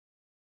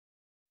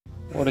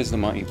What is the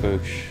mighty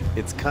bush?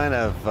 It's kind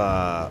of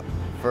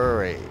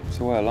furry. It's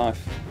a way of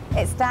life.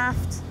 It's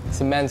daft.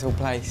 It's a mental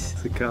place.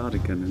 It's a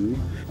cardigan, isn't it?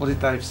 What did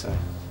Dave say?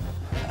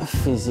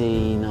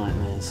 Fizzy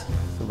nightmares.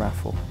 The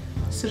raffle.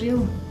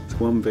 Surreal. It's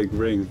one big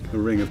ring, a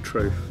ring of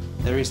truth.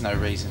 There is no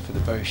reason for the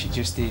bush, it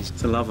just is.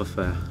 It's a love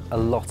affair. A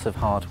lot of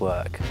hard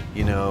work.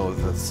 You know,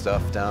 the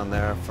stuff down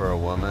there for a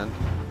woman?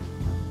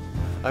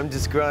 I'm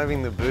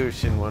describing the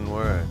bush in one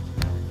word.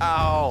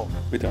 Ow!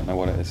 We don't know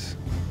what it is.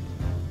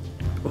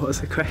 What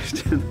was the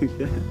question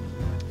again?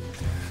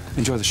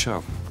 Enjoy the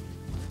show.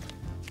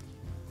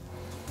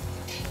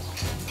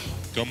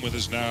 Come with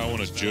us now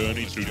on a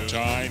journey through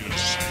time and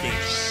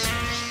space.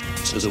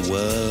 To the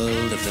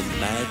world of the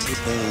mighty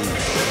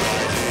bush.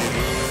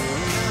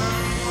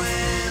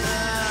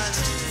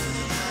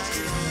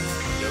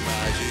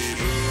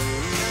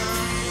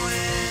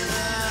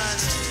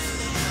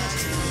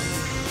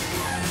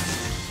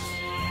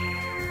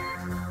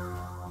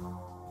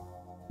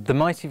 The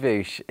Mighty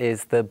Boosh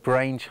is the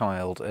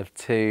brainchild of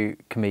two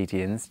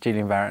comedians,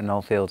 Julian Barrett and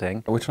Noel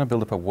Fielding. We're trying to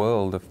build up a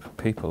world of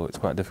people. It's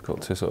quite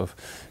difficult to sort of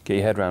get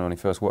your head around when you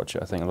first watch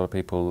it. I think a lot of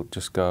people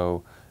just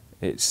go,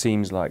 it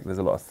seems like there's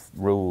a lot of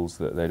rules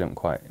that they don't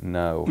quite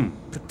know. No.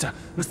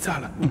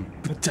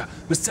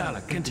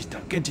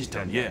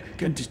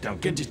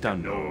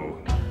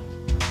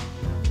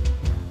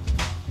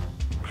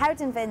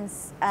 Howard and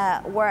Vince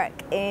work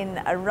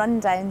in a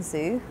rundown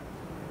zoo,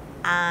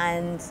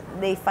 and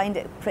they find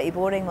it pretty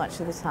boring much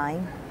of the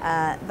time.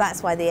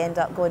 That's why they end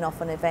up going off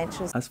on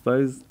adventures. I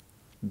suppose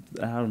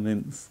our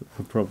mints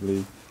are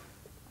probably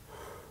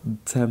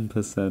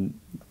 10%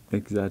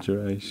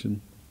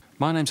 exaggeration.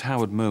 My name's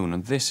Howard Moon,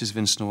 and this is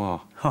Vince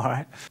Noir. All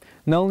right.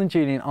 Noel and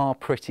Julian are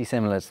pretty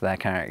similar to their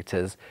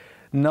characters.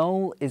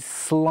 Noel is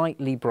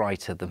slightly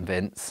brighter than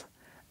Vince,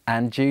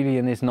 and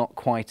Julian is not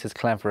quite as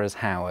clever as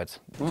Howard.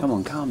 Come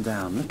on, calm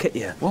down. Look at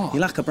you. What?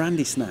 You're like a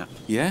brandy snap.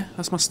 Yeah,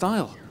 that's my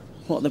style.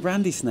 What, the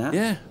brandy snap?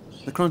 Yeah,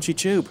 the crunchy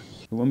tube.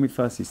 When we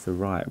first used to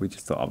write, we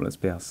just thought, oh, let's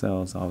be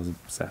ourselves. I was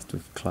obsessed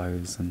with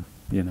clothes and,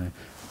 you know,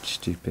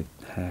 stupid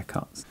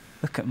haircuts.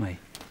 Look at me.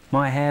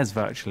 My hair's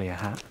virtually a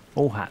hat.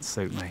 All hats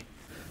suit me.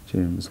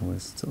 Julian was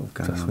always sort of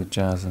going Just on with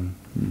jazz and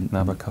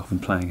Nabokov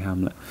and playing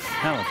Hamlet.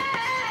 Howard.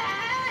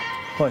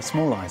 Boy,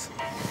 small eyes.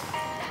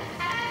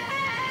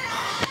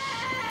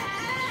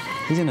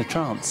 He's in a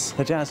trance,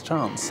 a jazz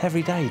trance.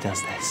 Every day he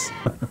does this.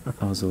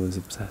 I was always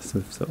obsessed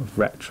with sort of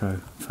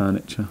retro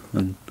furniture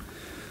and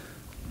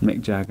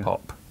Mick Jagger.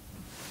 Pop.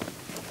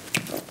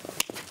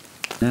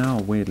 Now,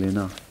 weirdly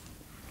enough,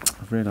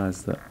 I've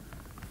realised that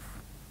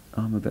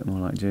I'm a bit more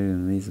like Julian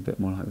and he's a bit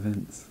more like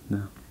Vince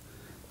now.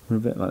 We're a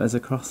bit like, there's a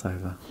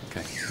crossover.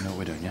 Okay, you know what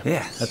we're doing, yeah?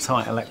 Yeah, a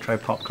tight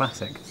electro-pop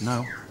classic.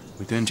 No,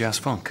 we're doing jazz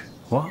funk.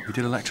 What? We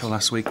did electro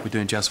last week, we're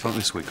doing jazz funk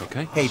this week,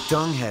 okay? Hey,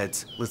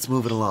 dongheads, let's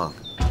move it along.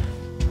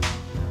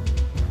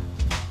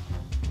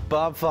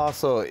 Bob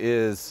Fosse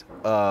is,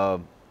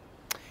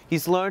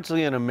 he's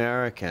largely an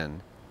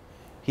American.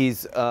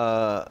 He's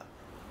bordering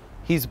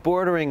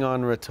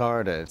on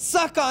retarded.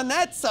 Suck on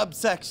that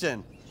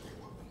subsection!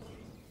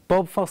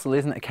 Bob Fosse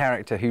isn't a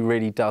character who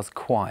really does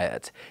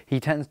quiet.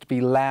 He tends to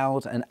be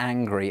loud and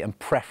angry and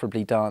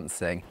preferably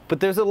dancing. But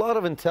there's a lot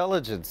of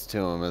intelligence to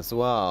him as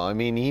well. I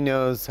mean, he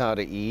knows how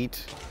to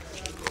eat.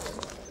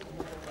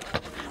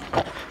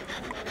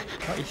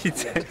 He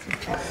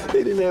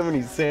didn't have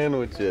any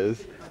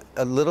sandwiches.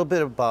 A little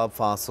bit of Bob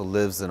Fosse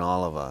lives in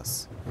all of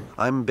us.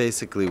 I'm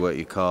basically what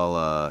you call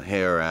a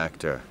hair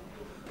actor.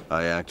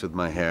 I act with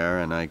my hair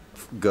and I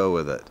go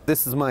with it.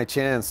 This is my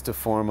chance to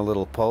form a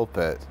little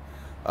pulpit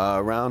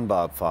around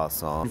Bob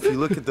Fosse. If you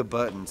look at the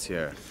buttons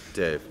here,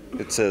 Dave,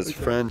 it says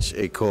French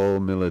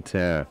École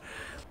Militaire.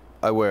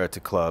 I wear it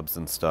to clubs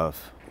and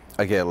stuff.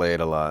 I get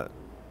laid a lot.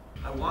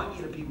 I want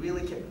you to be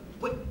really careful.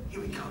 Wait,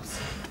 here he comes.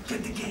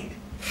 Get the gate.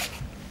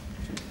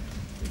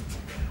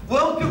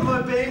 Welcome,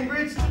 my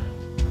Bainbridge.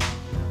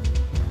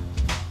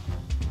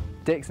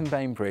 Dixon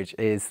Bainbridge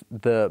is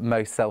the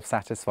most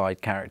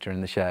self-satisfied character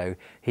in the show.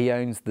 He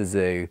owns the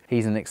zoo.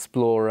 He's an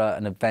explorer,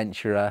 an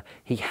adventurer.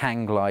 He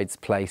hang glides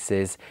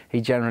places.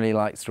 He generally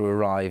likes to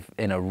arrive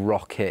in a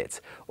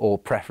rocket or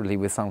preferably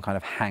with some kind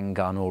of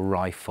handgun or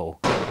rifle.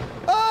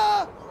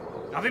 Ah!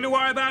 Nothing to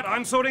worry about.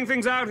 I'm sorting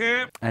things out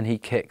here. And he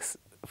kicks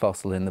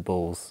Fossil in the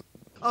balls.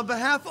 On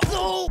behalf of...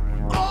 Oh!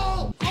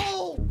 Oh!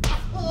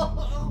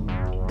 Oh!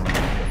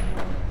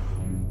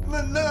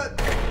 The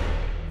nut!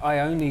 I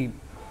only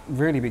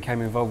really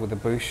became involved with the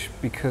Bush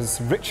because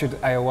Richard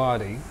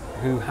Ayoade,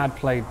 who had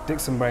played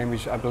Dixon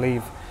Bainbridge, I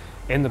believe,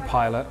 in the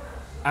pilot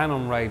and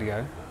on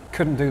radio,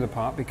 couldn't do the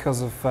part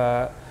because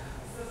of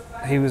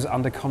he was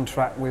under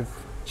contract with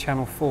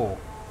Channel 4.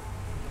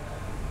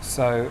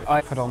 So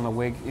I put on the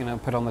wig, you know,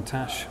 put on the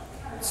tash,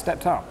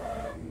 stepped up.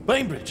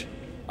 Bainbridge,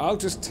 I'll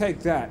just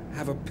take that,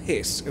 have a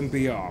piss and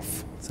be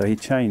off. So he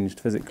changed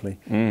physically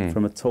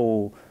from a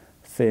tall,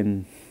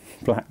 thin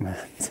black man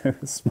to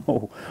a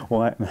small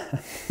white man.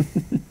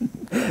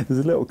 It was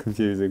a little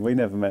confusing. We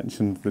never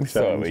mentioned the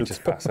change. We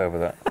just pass over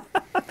that.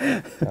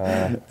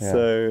 Yeah.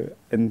 So,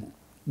 and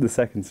The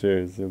second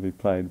series will be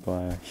played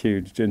by a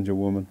huge ginger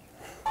woman.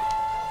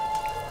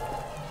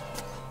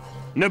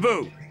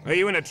 Naboo, are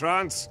you in a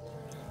trance?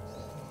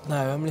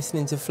 No, I'm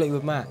listening to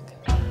Fleetwood Mac.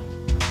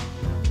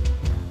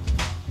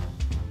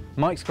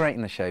 Mike's great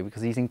in the show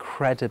because he's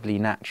incredibly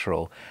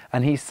natural,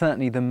 and he's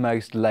certainly the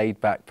most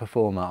laid-back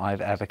performer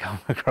I've ever come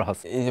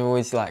across. He's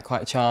always like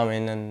quite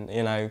charming and,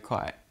 you know,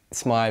 quite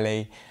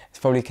smiley. It's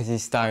probably because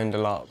he's stoned a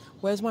lot.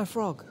 Where's my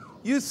frog?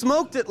 You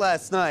smoked it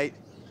last night.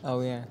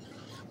 Oh, yeah.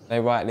 They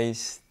write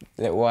these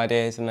little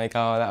ideas and they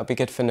go, oh, that would be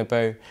good for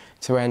Naboo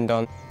to end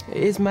on. It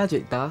is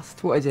magic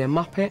dust. What is he, a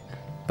Muppet?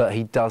 But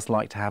he does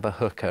like to have a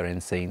hooker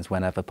in scenes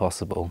whenever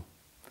possible.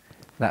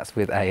 That's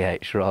with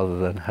AH rather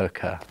than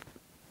hooker.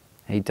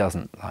 He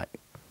doesn't like...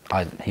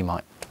 he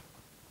might...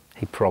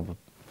 He probably...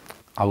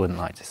 I wouldn't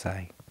like to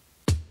say.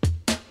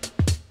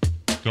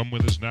 Come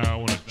with us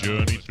now on a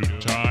journey through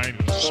time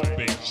and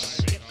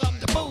space. Here come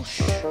the bush,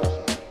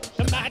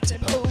 the mighty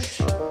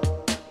bush.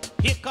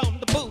 Here come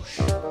the bush,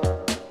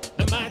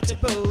 the mighty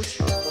bush.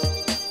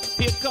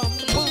 Here come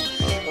the bush,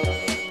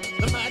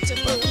 the mighty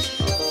bush.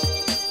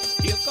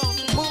 Here come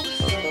the bush,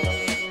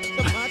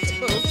 the mighty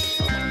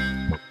bush.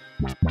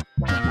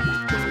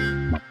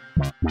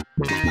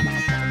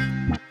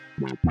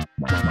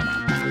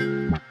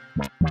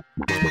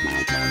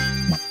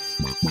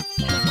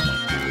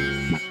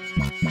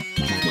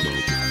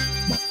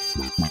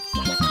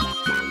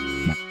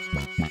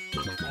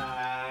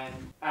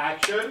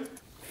 Action.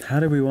 How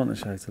did we want the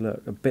show to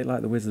look? A bit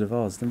like The Wizard of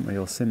Oz, didn't we?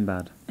 Or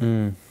Sinbad.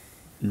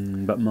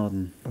 But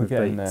modern. We're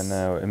getting there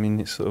now. I mean,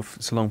 it's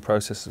a long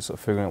process of sort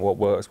of figuring out what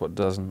works, what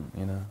doesn't,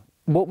 you know.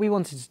 What we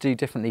wanted to do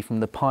differently from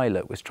the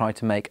pilot was try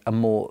to make a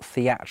more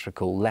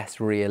theatrical, less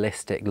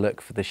realistic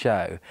look for the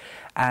show.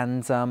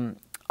 And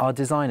our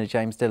designer,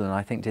 James Dillon,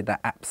 I think did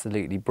that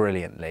absolutely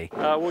brilliantly.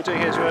 What we're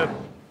doing is we're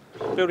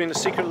building a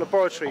secret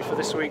laboratory for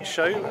this week's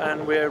show,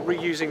 and we're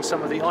reusing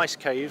some of the ice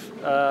cave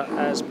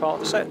as part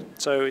of the set.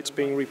 So it's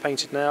being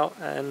repainted now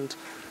and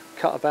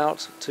cut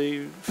about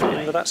to fit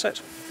into that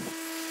set.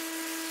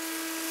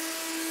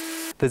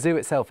 The zoo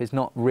itself is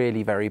not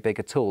really very big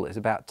at all. It's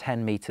about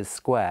 10 metres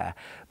square,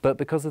 but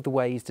because of the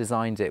way he's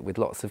designed it with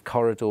lots of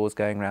corridors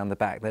going around the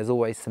back, there's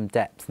always some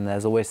depth and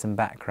there's always some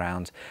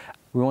background.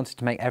 We wanted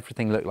to make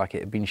everything look like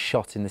it had been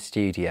shot in the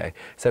studio.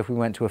 So if we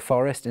went to a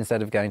forest,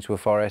 instead of going to a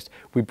forest,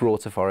 we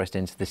brought a forest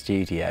into the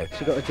studio. So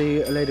you've got to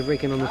do a load of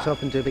rigging on the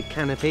top and do a big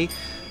canopy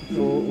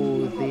for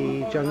all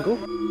the jungle.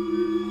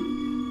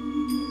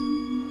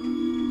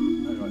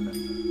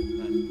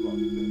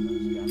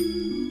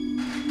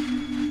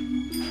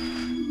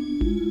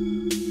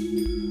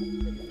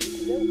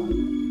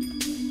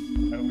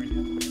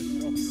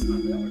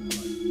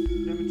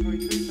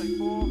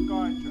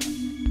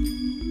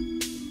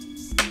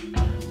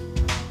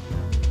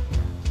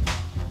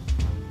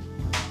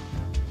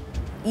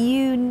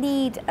 You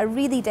need a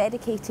really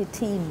dedicated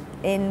team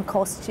in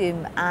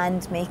costume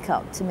and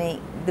makeup to make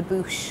the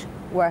bush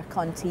work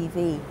on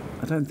TV.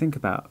 I don't think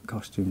about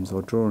costumes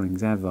or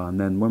drawings ever, and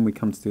then when we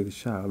come to do the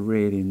show, I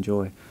really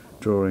enjoy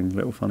drawing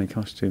little funny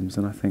costumes,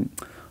 and I think,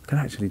 I could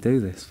actually do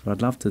this,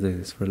 I'd love to do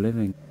this for a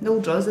living. Noel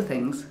draws the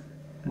things,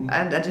 and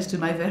I just do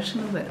my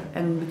version of it,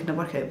 and we kind of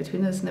work out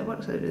between us, and it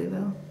works out really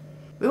well.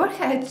 We work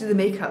out how to do the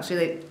makeups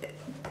really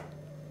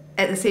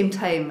at the same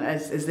time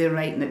as they're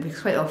writing it,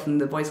 because quite often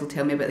the boys will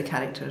tell me about the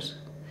characters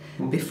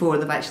before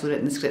they've actually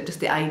written the script, just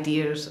the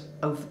ideas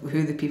of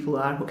who the people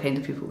are, what kind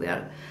of people they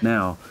are.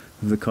 Now,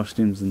 with the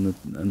costumes and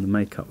the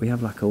makeup, we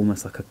have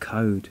almost like a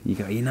code. You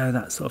go, you know,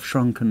 that sort of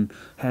shrunken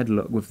head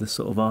look with the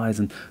sort of eyes,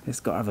 and it's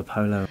got to have a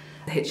polo.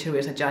 The Hitcher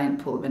wears a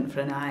giant pole mint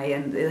for an eye,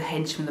 and the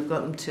henchmen have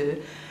got them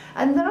too.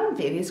 And there are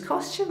various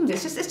costumes.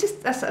 It's just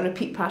a sort of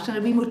repeat pattern,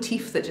 a wee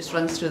motif that just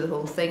runs through the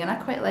whole thing, and I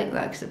quite like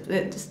that because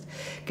it just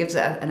gives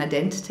it an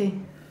identity.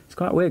 It's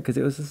quite weird because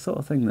it was the sort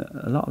of thing that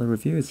a lot of the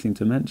reviewers seem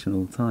to mention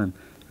all the time.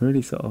 It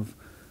really sort of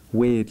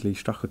weirdly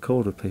struck a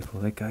chord with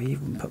people. They go, "You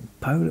put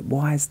polo?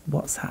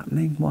 What's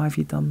happening? Why have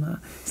you done that?"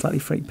 Slightly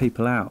freaked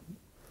people out.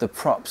 The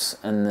props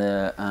and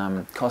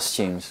the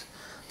costumes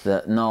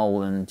that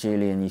Noel and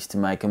Julian used to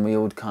make, and we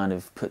all kind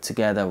of put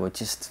together, were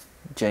just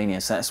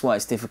genius. That's why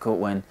it's difficult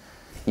when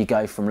you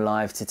go from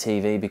live to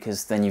TV,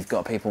 because then you've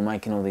got people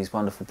making all these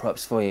wonderful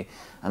props for you,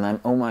 and I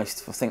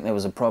think there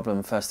was a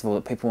problem, first of all,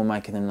 that people were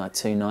making them like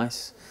too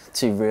nice,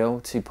 too real,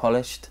 too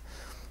polished.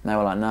 And they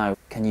were like, no,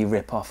 can you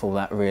rip off all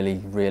that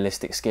really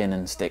realistic skin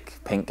and stick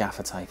pink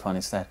gaffer tape on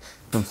instead?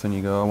 Something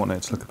you go, I want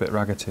it to look a bit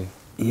raggedy.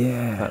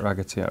 Yeah. That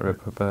raggedy out of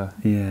Rip Bear.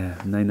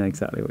 Yeah, and they know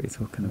exactly what you're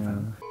talking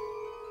about.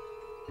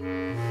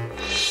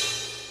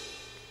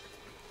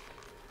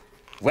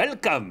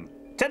 Welcome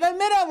to the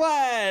Mirror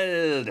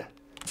World!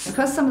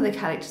 Because some of the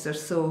characters are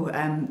so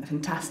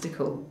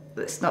fantastical,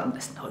 it's not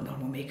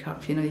normal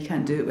makeup, you know, you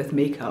can't do it with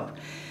makeup.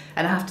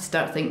 And I have to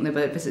start thinking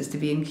about visits to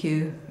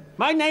B&Q.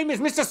 My name is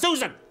Mr.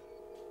 Susan,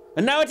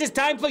 and now it is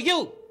time for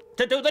you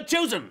to do the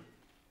choosing.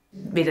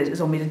 It was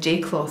all made of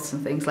J-cloths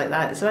and things like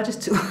that. So I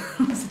just took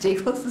lots of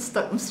J-cloths and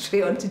stuck them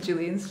straight onto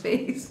Julian's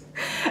face.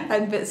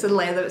 And bits of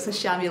leather, it's a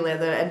chamois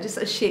leather, and just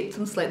sort of shaped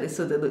them slightly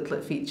so they looked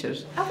like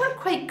features. I work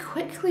quite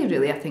quickly,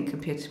 really, I think,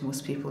 compared to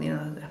most people. You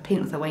know, I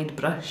paint with a wide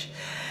brush.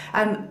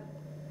 And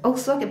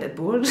also I get a bit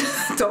bored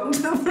talking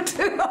to them for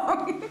too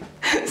long.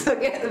 So I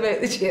get them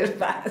out the chair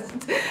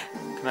fast.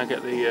 Can I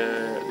get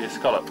the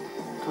scallop?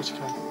 Of course you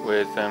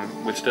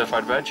can. With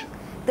stir-fried veg?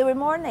 There were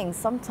mornings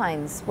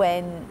sometimes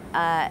when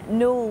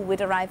Noel would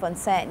arrive on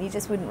set and you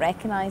just wouldn't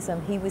recognise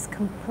him. He was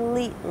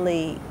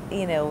completely,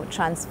 you know,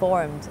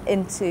 transformed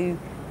into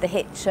the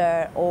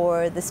Hitcher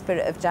or the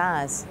Spirit of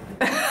Jazz.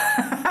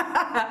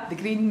 The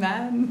Green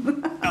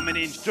Man. Coming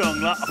in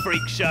strong like a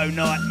freak show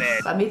nightmare.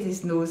 I made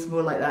his nose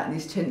more like that and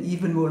his chin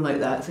even more like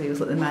that, so he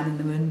was like the man in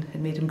the moon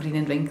and made him green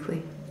and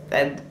wrinkly.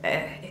 And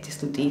it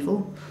just looked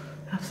evil.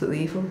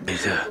 Absolutely evil.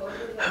 He's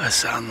a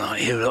son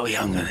like you, a lot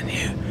younger than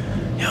you.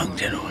 Young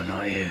gentleman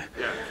like you.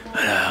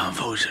 But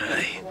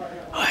unfortunately,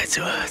 I had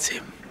to hurt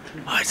him.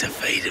 I had to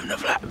feed him the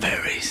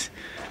blackberries.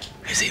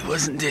 Because he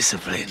wasn't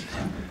disciplined.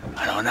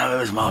 And I know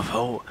it was my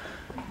fault.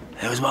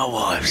 It was my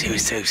wife, she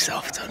was too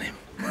soft on him.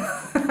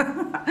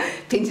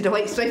 Painted a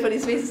white stripe on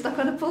his face and stuck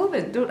on a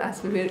pulpit. Don't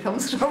ask me where it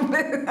comes from.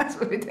 That's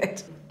what we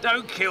did.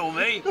 Don't kill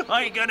me.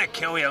 I ain't gonna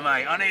kill you,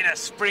 mate. I need to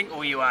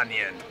sprinkle you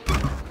onion.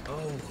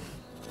 Oh.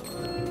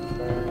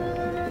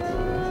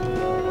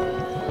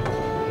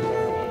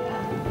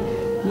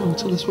 No,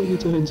 tell us what you're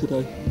doing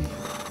today.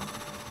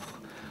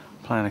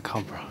 Playing a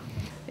cobra.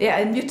 Yeah,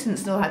 and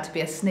Mutants Know had to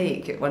be a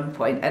snake at one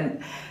point,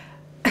 and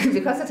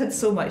because I'd had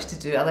so much to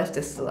do, I left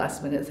this to the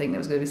last minute thing that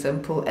was going to be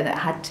simple, and it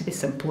had to be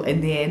simple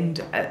in the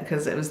end,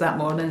 because it was that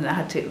morning and I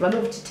had to run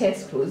over to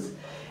Tesco's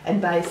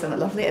and buy some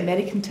lovely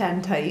American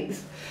tan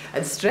tights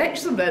and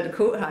stretch them down a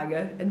coat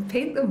hanger and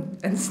paint them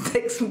and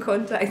stick some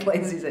contact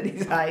lenses in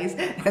his eyes,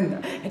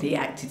 and he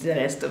acted the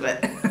rest of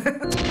it.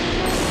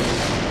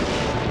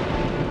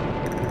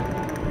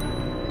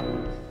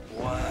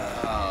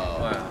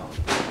 Wow.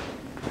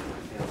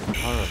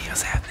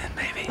 What's happening,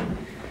 baby?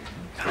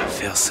 Gonna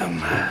feel some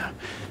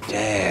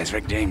jazz,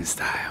 Rick James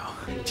style.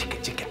 Chicka,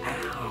 chicka,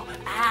 ow.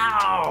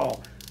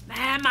 Ow!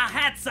 Man, my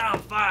hat's on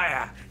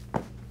fire.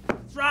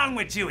 What's wrong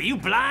with you? Are you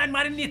blind?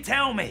 Why didn't you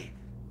tell me?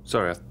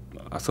 Sorry,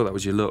 I thought that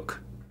was your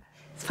look.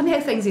 It's funny how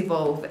things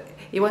evolve.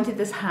 He wanted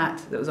this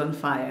hat that was on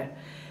fire,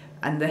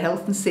 and the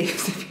health and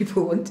safety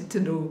people wanted to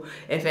know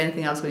if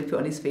anything else we put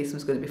on his face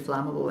was going to be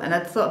flammable. And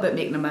I'd thought about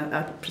making him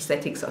a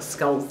prosthetic sort of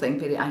skull thing,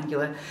 very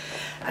angular,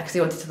 because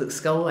he wanted to look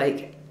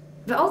skull-like.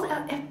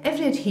 But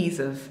every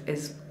adhesive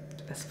is,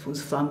 I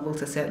suppose, flammable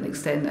to a certain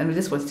extent, and we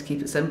just wanted to keep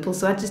it simple,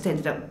 so I just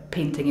ended up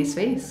painting his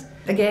face.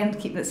 Again,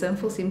 keeping it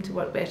simple seemed to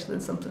work better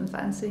than something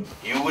fancy.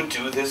 You would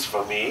do this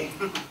for me?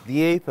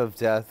 The Ape of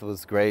Death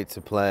was great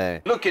to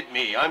play. Look at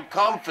me, I'm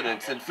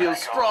confident and feel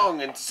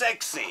strong and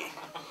sexy.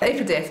 Ape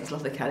of Death was a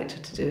lovely character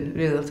to do,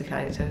 really lovely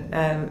character.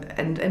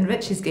 And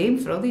Rich's game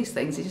for all these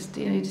things, he just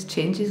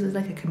changes, he's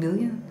like a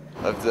chameleon.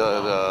 I've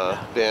done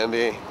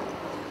Bambi,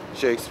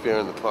 Shakespeare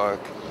in the Park.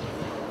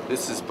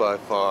 This is by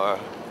far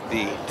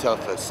the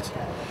toughest.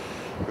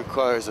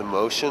 Requires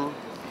emotion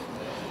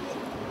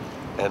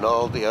and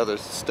all the other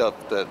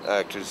stuff that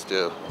actors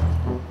do.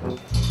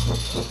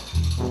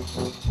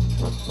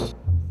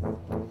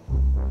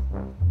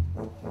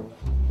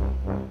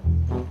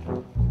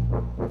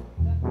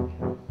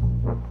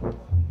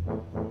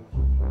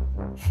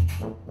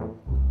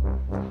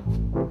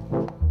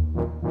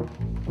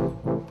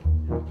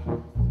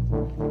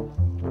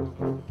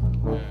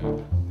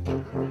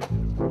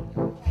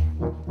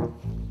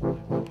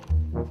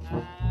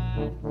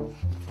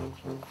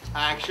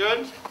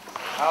 Action.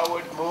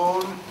 Howard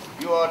Moon,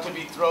 you are to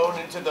be thrown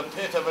into the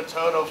pit of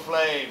eternal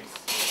flames.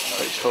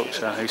 Rich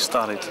Fulcher, who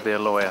started to be a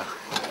lawyer,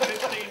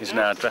 is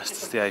now dressed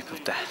as the Ape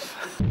of Death.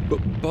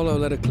 But Bolo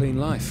led a clean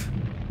life.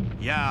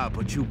 Yeah,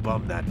 but you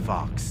bummed that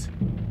fox.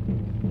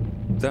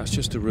 That's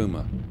just a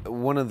rumour.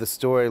 One of the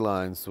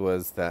storylines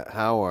was that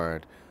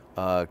Howard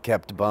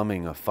kept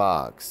bumming a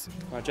fox.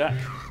 Right, Jack?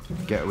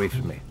 Get away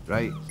from me,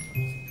 right?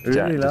 We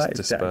really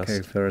liked Jack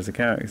Cooper as a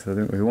character. I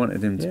think we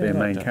wanted him to be a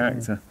main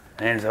character.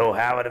 And so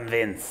Howard and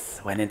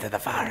Vince went into the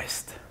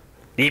forest.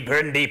 Deeper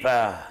and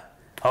deeper.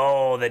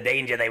 Oh, the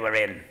danger they were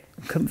in.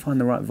 We couldn't find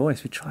the right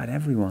voice. We tried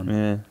everyone.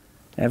 Yeah.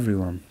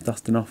 Everyone.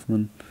 Dustin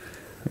Hoffman.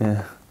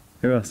 Yeah.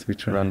 Who else did we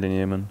try? Randy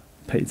Newman.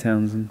 Pete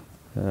Townsend.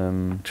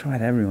 We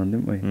tried everyone,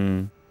 didn't we?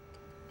 Mm.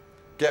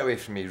 Get away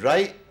from me,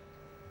 right?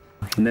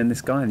 And then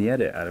this guy in the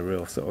edit had a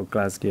real sort of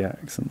Glasgow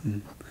accent.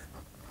 And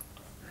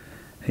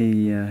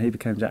he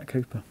became Jack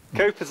Cooper.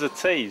 Cooper's a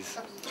tease.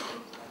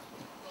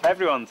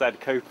 Everyone's had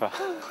Cooper.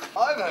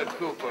 I've had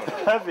Cooper.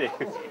 Have you?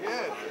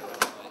 Yes.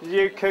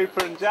 You,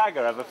 Cooper and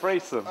Jagger have a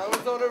threesome. I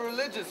was on a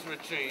religious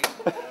retreat.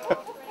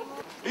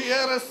 He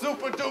had a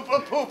super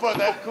duper pooper,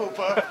 that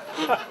Cooper.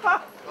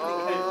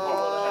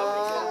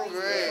 Oh,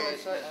 great.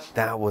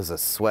 That was a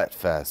sweat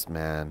fest,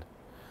 man.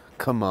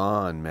 Come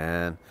on,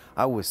 man.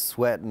 I was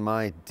sweating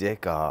my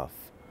dick off.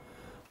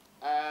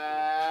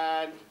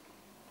 And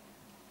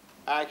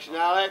action,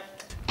 Alec.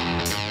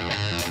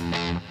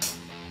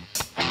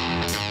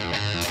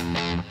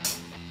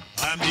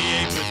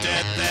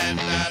 dead then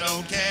I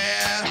don't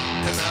care,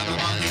 'cause I'm a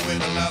monkey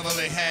with a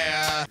lovely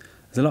hair.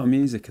 There's a lot of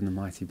music in the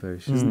Mighty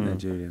Boosh, isn't there,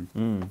 Julian?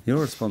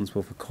 You're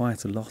responsible for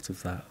quite a lot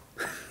of that.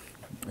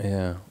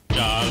 Yeah.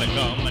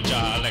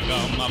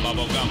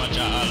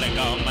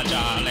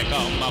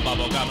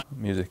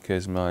 Music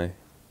is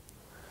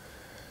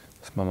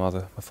it's my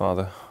mother, my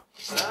father.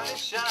 Sun is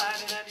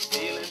shining and you're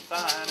feeling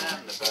fine,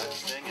 and the birds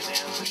singing in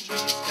the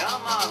trees.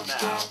 Come on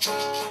now.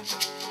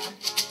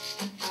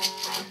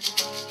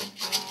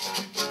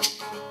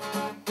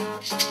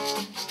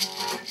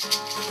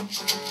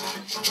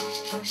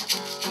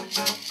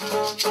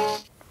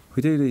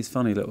 We do these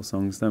funny little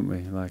songs, don't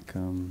we? Like,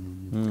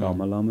 Calm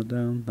My Llama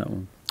Down, that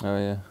one. Oh,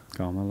 yeah.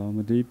 Calm my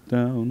llama deep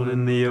down.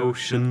 In the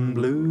ocean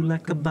blue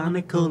like a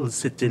barnacle,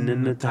 sitting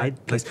in a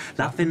tight place,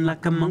 laughing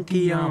like a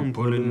monkey, I'm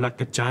pulling like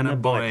a China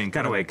boy.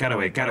 Cutaway,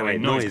 cutaway, cutaway,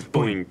 noise,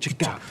 boing,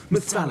 chicka,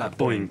 masala,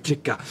 boing,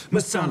 chicka,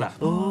 masala.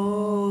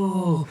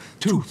 Oh,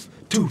 tooth,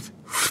 tooth.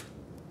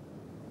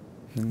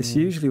 It's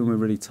usually when we're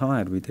really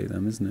tired we do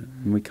them, isn't it?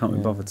 And we can't be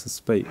bothered to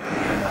speak.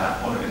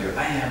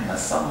 I am a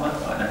summer,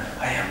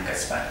 I am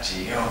gazpacho,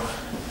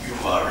 you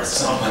are a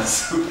summer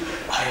soup,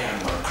 I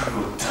am a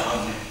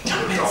crouton,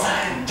 jump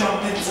inside,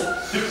 jump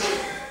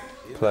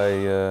inside.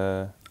 Play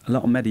a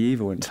lot of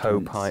medieval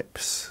instruments. toe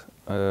pipes.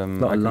 A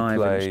lot of live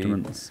play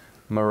instruments.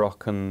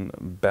 Moroccan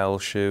bell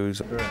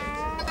shoes.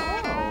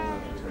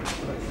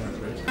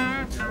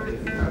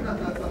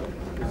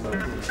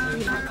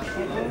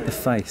 The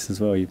face as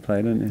well you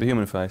play, don't you? The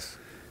human face.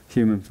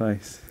 Human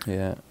face.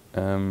 Yeah.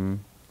 You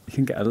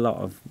can get a lot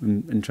of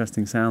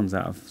interesting sounds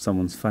out of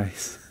someone's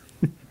face.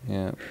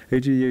 Yeah. Who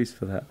do you use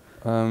for that?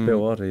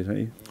 Bill Oddie, don't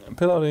you?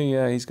 Bill Oddie,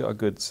 yeah, he's got a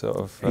good sort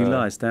of... he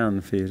lies down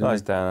a few, doesn't lies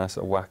he? down, I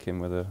sort of whack him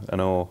with an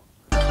oar.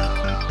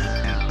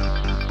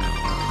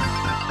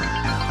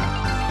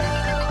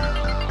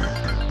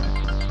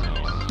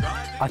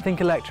 I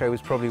think Electro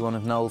was probably one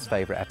of Noel's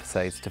favourite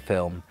episodes to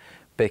film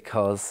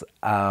because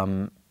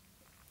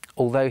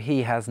although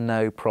he has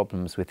no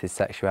problems with his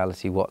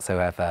sexuality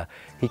whatsoever,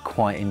 he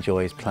quite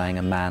enjoys playing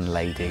a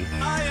man-lady.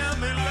 I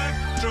am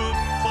Electro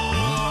Boy.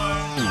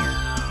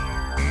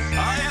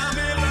 I am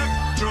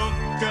Electro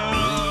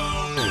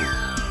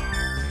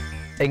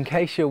Girl. In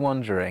case you're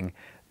wondering,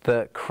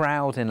 the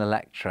crowd in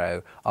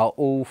Electro are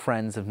all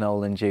friends of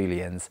Noel and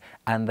Julian's,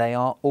 and they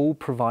are all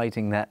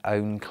providing their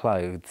own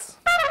clothes.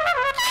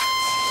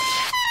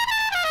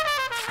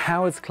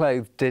 Howard's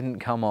clothes didn't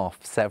come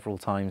off several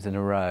times in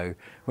a row,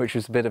 which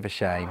was a bit of a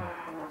shame.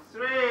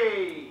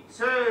 3,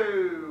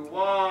 2,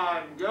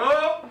 1,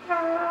 go!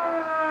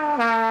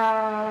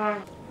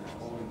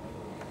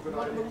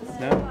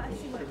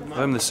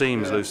 The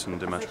seams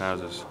loosened in my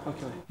trousers.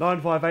 Okay.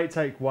 958,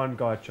 take 1,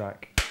 guide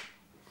track.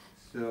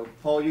 So,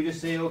 Paul, you just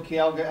say okay,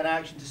 I'll get an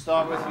action to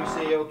start with, you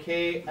say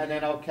okay, and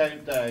then I'll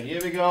count down. Here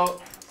we go.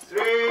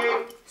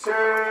 3,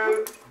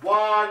 2,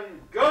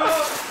 1, go!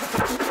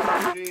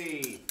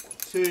 3,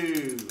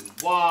 2,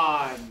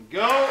 1,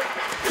 go!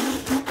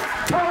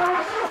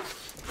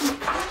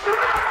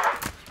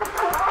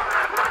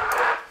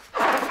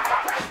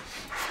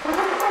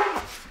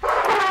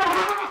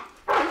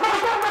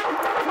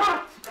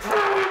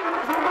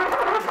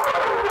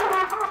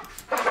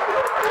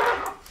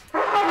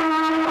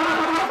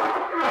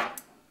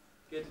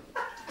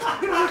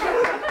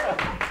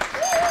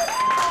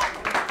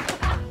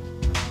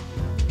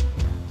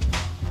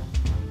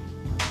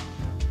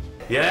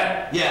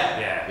 Yeah? Yeah.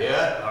 Yeah.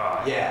 Yeah?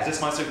 Alright. Yeah. Is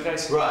this my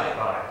suitcase? Right.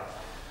 Right.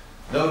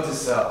 Note to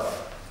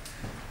self.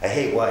 I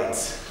hate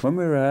whites. When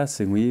we're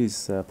rehearsing, we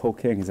use Paul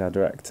King as our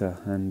director,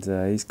 and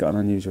he's got an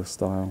unusual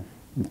style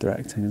of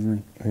directing,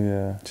 hasn't he?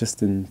 Yeah.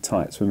 Just in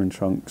tight swimming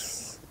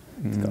trunks.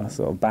 He's got a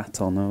sort of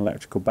baton, an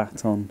electrical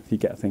baton, if you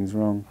get things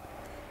wrong.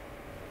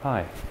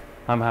 Hi,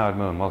 I'm Howard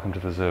Moon. Welcome to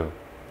the zoo.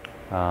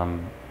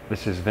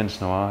 This is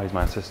Vince Noir. He's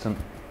my assistant.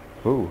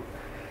 Ooh.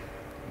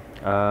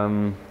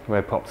 Where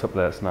it popped up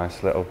there, it's a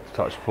nice little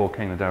touch. Paul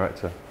King, the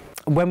director.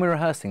 When we're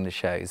rehearsing the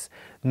shows,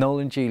 Noel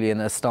and Julian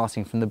are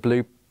starting from the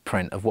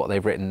blueprint of what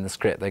they've written in the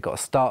script. They've got a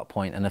start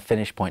point and a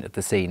finish point of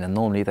the scene, and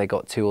normally they've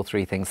got 2 or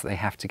 3 things that they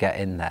have to get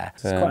in there.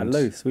 It's quite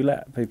loose. We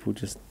let people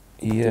just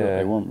do what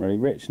they want, really.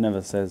 Rich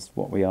never says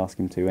what we ask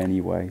him to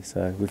anyway,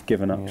 so we've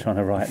given up trying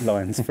to write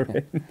lines for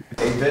him.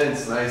 Hey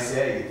Vince, nice,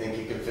 yeah. You think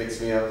you can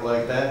fix me up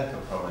like that? No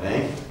problem,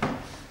 eh?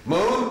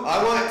 Moon,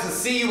 I want to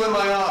see you in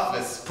my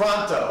office.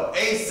 Pronto.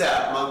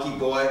 ASAP, monkey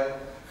boy.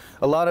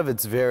 A lot of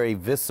it's very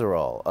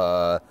visceral,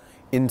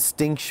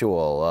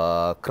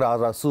 instinctual,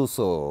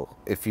 krarasuso,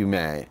 if you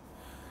may.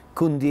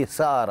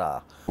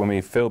 Kundisara. When we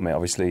film it,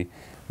 obviously,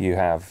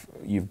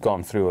 you've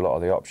gone through a lot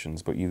of the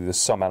options, but there's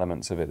some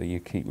elements of it that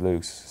you keep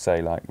loose,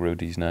 say like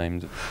Rudy's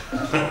names.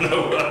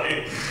 No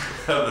way.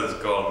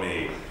 Others call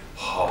me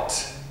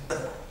hot.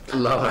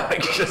 Love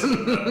action.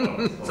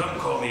 Some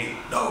call me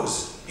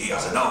nose. He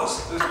has a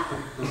nose.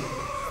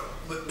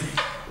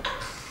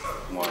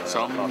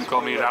 Some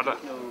call me Radha.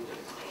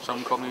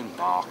 Some call me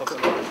Mark.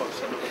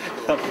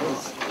 Some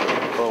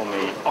call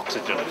me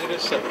Oxygen.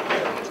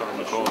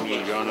 Some call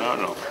me John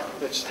Arnold.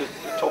 It's the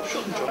top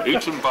shot.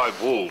 Eaten by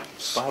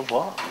wolves. By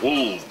what?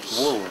 Wolves.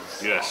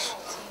 Wolves. Yes.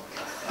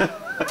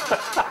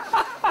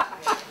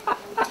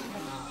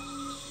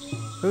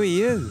 Who are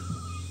you?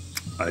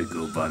 I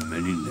go by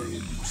many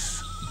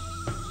names.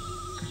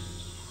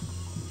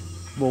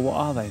 Well, what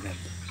are they then?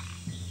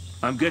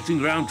 I'm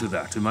getting round to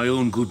that in my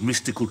own good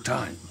mystical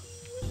time.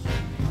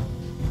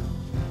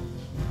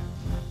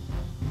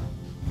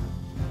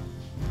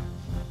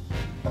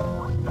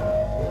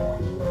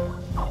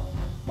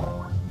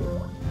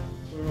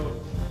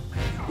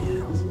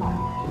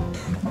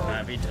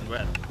 I've eaten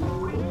well.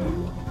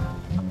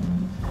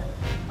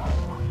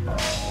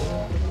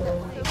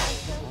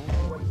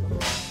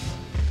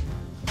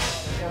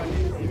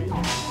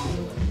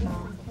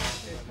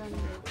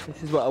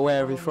 This is what I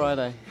wear every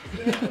Friday.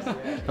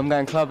 I'm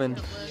going clubbing.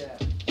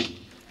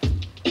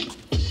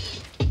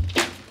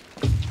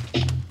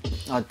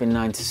 I'd been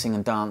known to sing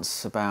and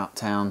dance about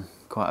town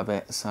quite a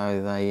bit,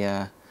 so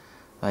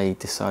they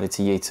decided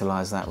to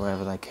utilise that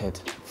wherever they could.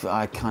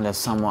 I kind of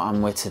somewhat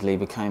unwittingly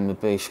became the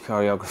Boosh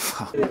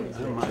choreographer.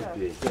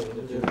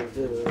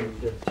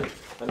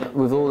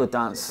 With all the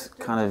dance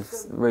kind of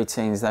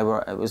routines, it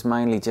was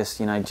mainly just,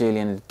 you know,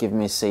 Julian had given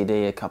me a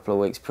CD a couple of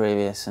weeks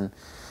previous and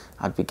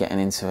I'd be getting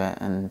into it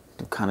and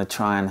kind of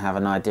try and have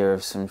an idea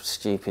of some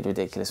stupid,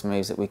 ridiculous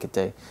moves that we could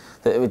do.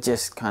 That it would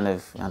just kind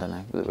of, I don't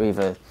know,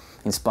 either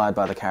inspired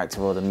by the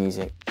character or the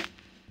music.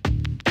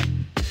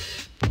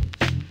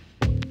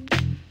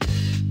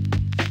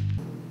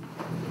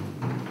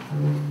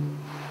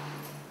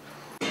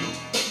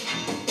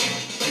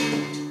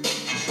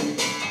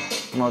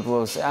 Mod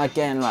was,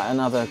 again, like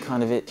another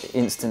kind of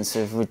instance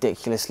of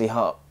ridiculously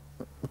hot,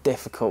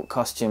 difficult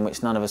costume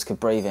which none of us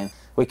could breathe in.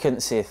 We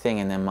couldn't see a thing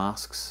in their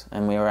masks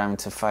and we were having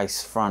to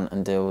face front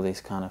and do all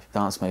these kind of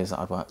dance moves that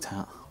I'd worked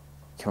out.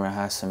 You can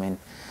rehearse them in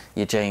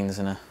your jeans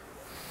and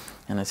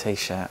a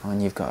t-shirt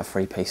when you've got a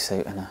three-piece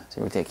suit and a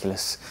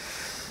ridiculous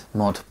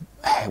mod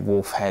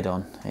wolf head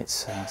on.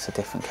 It's a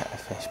different kettle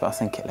of fish, but I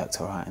think it looked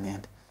all right in the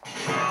end.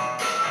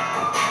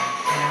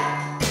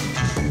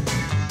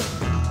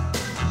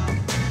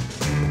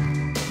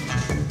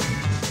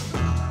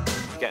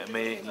 Getting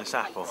me eating this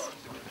apple.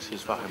 This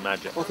is fucking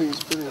magic. I think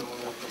it's brilliant.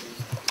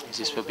 Is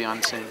this for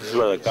behind the scenes? This is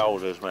where the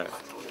gold is, mate.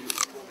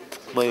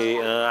 Me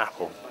eating an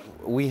apple.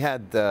 We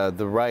had the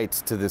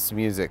rights to this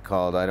music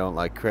called I Don't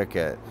Like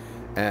Cricket,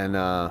 and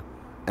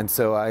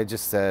so I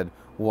just said,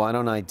 why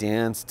don't I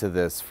dance to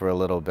this for a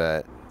little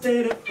bit?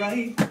 Did it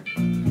right.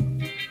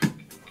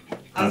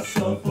 I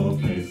saw 4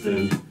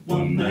 faces,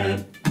 one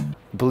man.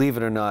 Believe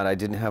it or not, I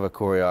didn't have a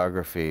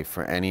choreography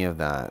for any of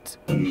that.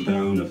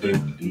 Down a bit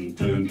and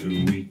turn to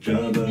each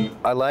other.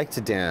 I like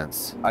to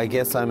dance. I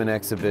guess I'm an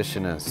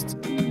exhibitionist.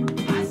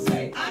 I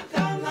say I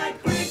don't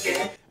like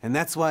cricket. And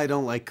that's why I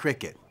don't like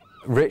cricket.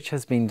 Rich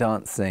has been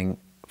dancing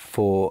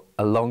for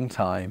a long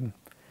time,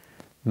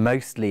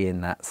 mostly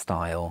in that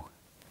style.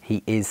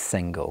 He is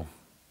single.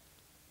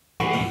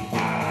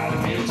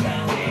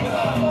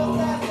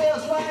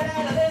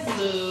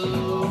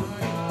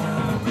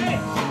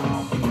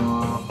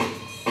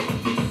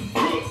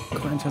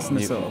 Quite interesting,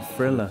 a sort of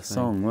thriller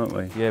song, weren't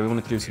we? Yeah, we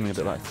wanted to do something a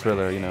bit like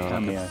Thriller, you know, like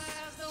Cameo.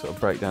 sort of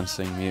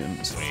breakdancing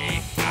mutants.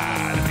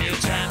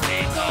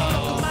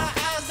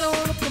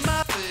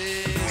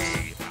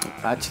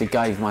 I actually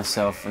gave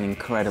myself an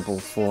incredible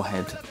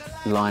forehead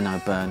lino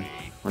burn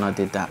when I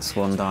did that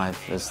swan dive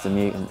as the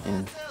mutant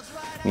in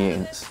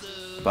Mutants.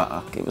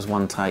 But it was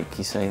one take,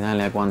 you see, they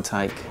only had one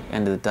take,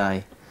 end of the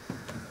day.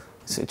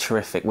 It's a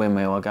terrific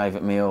windmill, I gave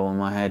it me all on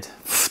my head.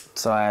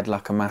 So I had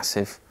like a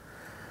massive,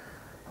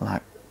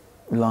 like,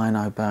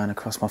 lino burn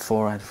across my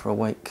forehead for a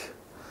week.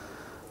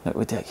 Looked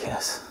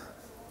ridiculous.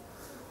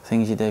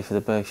 Things you do for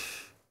the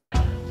bush.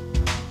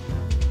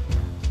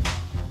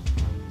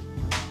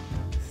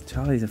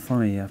 Charlie's a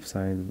funny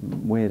episode,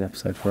 weird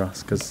episode for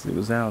us because it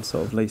was our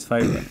sort of least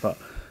favourite, but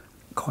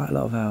quite a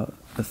lot of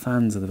the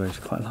fans of the Bush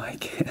quite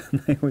like it, and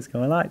they always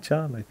go, I like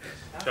Charlie.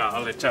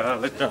 Charlie,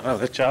 Charlie,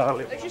 Charlie,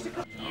 Charlie.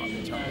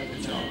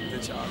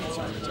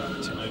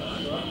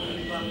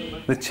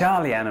 The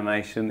Charlie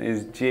animation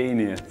is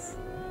genius.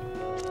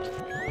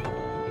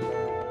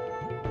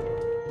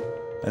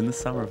 In the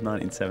summer of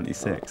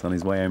 1976, on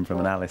his way home from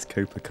an Alice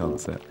Cooper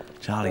concert,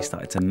 Charlie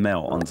started to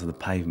melt onto the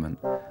pavement.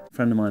 A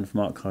friend of mine from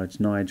Art College,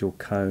 Nigel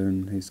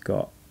Cohn, he's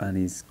part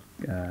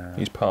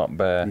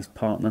bear. His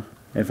partner,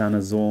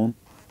 Ivana Zorn.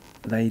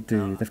 They've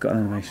got an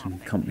animation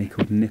company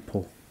called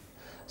Nipple.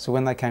 So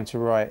when they came to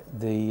write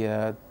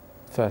the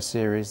first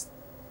series,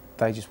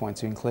 they just wanted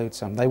to include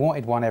some. They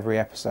wanted one every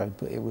episode,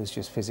 but it was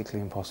just physically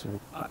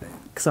impossible.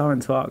 Because I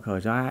went to Art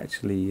College, I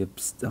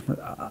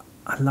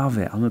love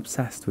it. I'm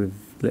obsessed with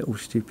little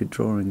stupid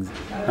drawings.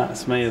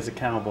 That's me as a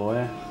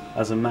cowboy.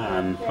 As a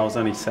man, I was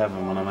only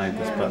 7 when I made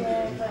this, but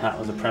that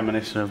was a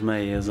premonition of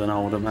me as an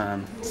older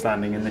man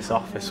standing in this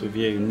office with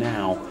you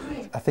now.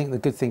 I think the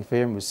good thing for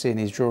him was seeing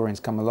his drawings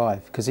come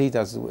alive, because he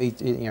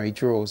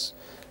draws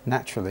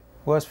naturally.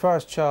 Well, as far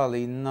as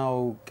Charlie,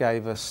 Noel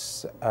gave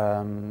us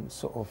I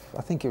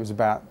think it was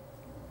about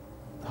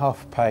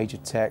half a page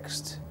of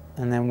text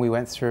and then we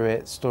went through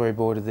it,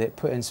 storyboarded it,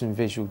 put in some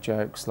visual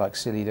jokes, like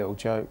silly little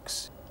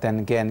jokes. Then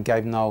again,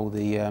 gave Noel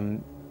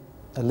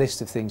a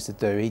list of things to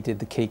do. He did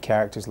the key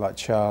characters like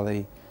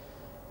Charlie,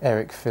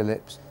 Eric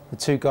Phillips. The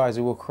two guys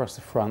who walk across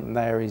the front, and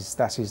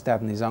that's his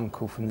dad and his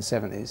uncle from the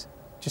 70s.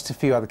 Just a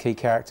few other key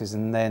characters,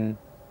 and then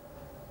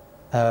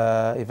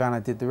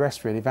Ivana did the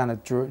rest really.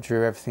 Ivana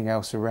drew everything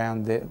else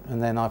around it,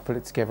 and then I put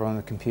it together on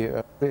the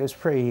computer. It was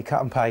pretty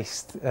cut and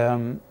paste,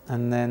 and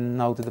then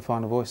Noel did the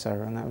final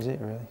voiceover, and that was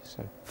it really.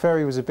 So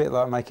Ferry was a bit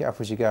like make it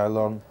up as you go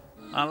along.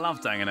 I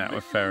loved hanging out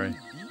with Ferry.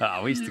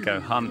 We used to go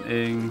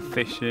hunting,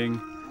 fishing.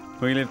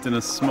 We lived in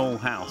a small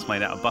house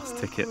made out of bus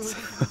tickets.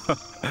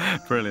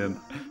 Brilliant.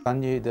 I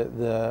knew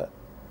that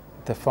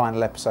the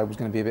final episode was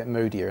going to be a bit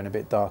moodier and a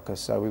bit darker,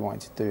 so we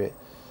wanted to do it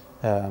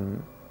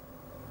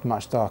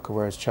much darker,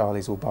 whereas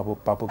Charlie's all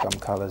bubblegum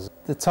colours.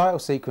 The title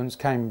sequence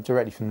came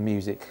directly from the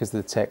music because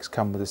the text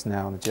Come With Us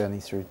Now on a journey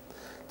through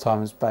time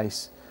and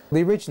space.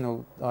 The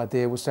original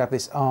idea was to have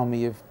this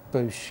army of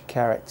Bush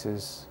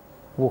characters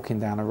walking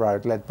down a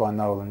road led by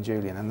Noel and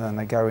Julian, and then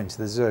they go into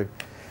the zoo.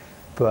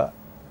 But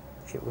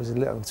it was a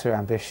little too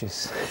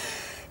ambitious.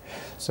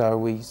 So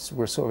we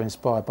were sort of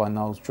inspired by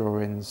Noel's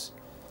drawings.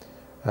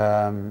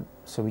 So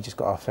we just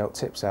got our felt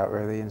tips out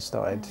really and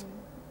started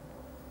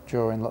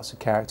drawing lots of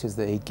characters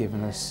that he'd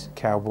given us.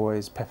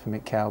 Cowboys,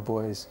 peppermint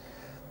cowboys,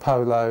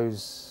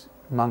 polos,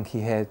 monkey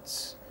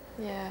heads,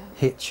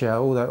 Hitcher,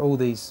 all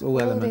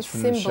elements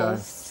from the show.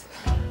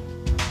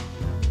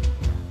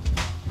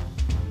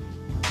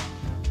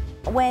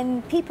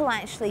 When people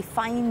actually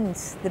find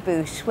the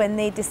bush, when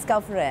they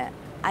discover it,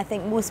 I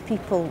think most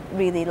people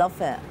really love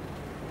it,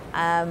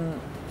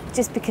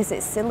 just because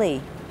it's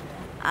silly.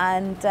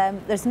 And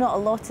there's not a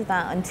lot of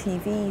that on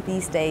TV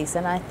these days,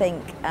 and I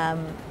think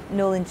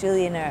Noel and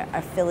Julian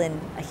are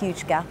filling a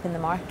huge gap in the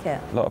market.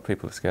 A lot of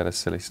people are scared of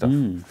silly stuff.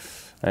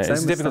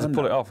 It's difficult to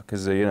pull it off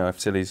because you know, if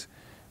silly's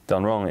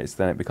done wrong,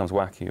 then it becomes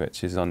wacky,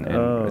 which is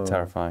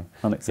terrifying.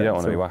 You don't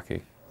want to be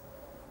wacky.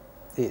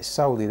 It's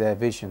solely their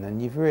vision,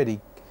 and you've really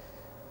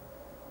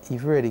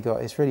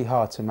got, it's really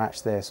hard to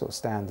match their sort of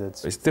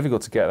standards. It's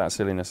difficult to get that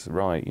silliness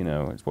right, you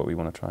know. It's what we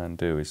want to try and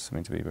do, is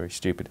something to be very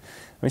stupid. I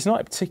mean, it's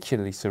not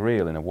particularly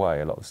surreal in a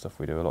way. A lot of the stuff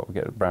we do, we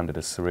get branded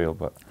as surreal,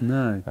 but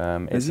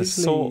it's a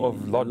sort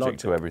of logic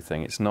to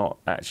everything. It's not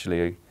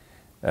actually,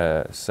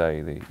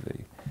 say,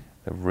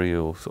 the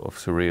real sort of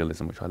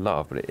surrealism, which I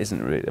love, but it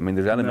isn't really. I mean,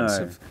 there's elements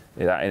of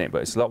that in it,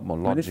 but it's a lot more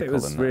logical than that. If it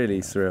was really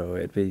surreal,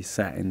 it'd be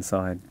sat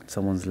inside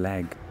someone's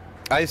leg.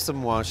 I have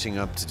some washing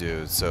up to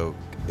do, so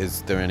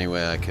is there any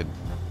way I could...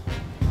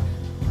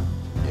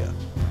 Yeah,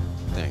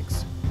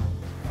 thanks.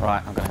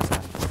 Right, I'm going to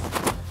have to...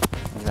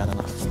 You've had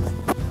enough of me.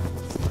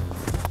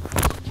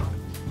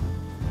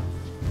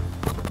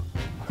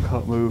 I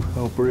can't move,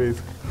 I'll breathe.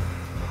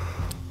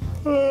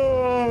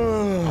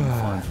 I'm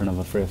fine for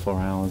another 3 or 4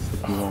 hours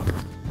if you want.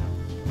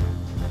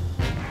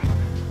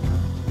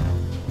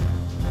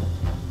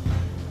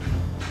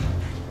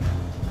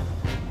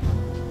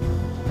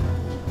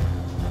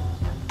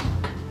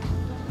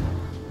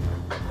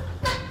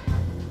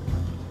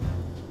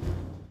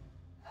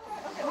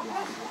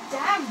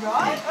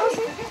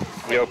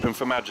 We open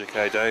for magic,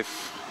 eh, Dave?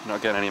 You're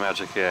not getting any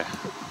magic here.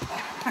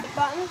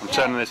 I'm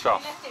turning this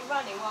off.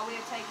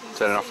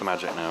 Turning off the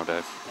magic now,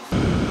 Dave.